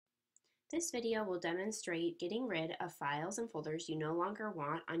This video will demonstrate getting rid of files and folders you no longer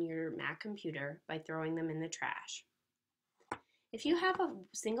want on your Mac computer by throwing them in the trash. If you have a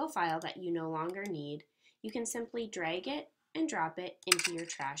single file that you no longer need, you can simply drag it and drop it into your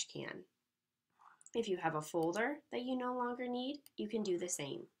trash can. If you have a folder that you no longer need, you can do the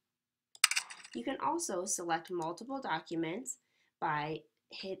same. You can also select multiple documents by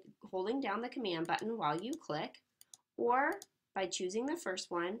holding down the command button while you click, or by choosing the first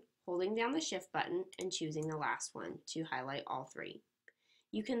one, holding down the shift button, and choosing the last one to highlight all three.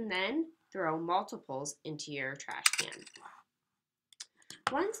 You can then throw multiples into your trash can.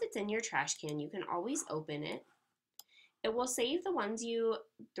 Once it's in your trash can, you can always open it. It will save the ones you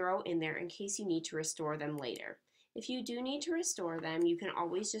throw in there in case you need to restore them later. If you do need to restore them, you can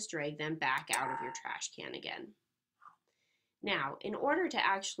always just drag them back out of your trash can again. Now, in order to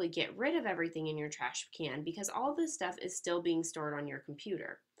actually get rid of everything in your trash can, because all this stuff is still being stored on your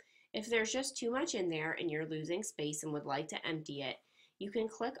computer, if there's just too much in there and you're losing space and would like to empty it, you can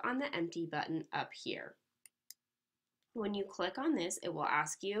click on the empty button up here. When you click on this, it will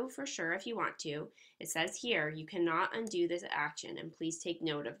ask you for sure if you want to. It says here, you cannot undo this action, and please take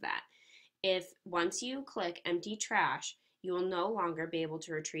note of that. If once you click empty trash, you will no longer be able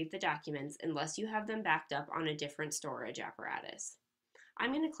to retrieve the documents unless you have them backed up on a different storage apparatus.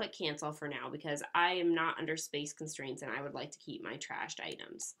 I'm going to click cancel for now because I am not under space constraints and I would like to keep my trashed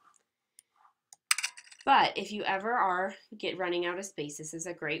items. But if you ever are running out of space, this is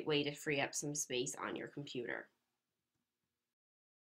a great way to free up some space on your computer.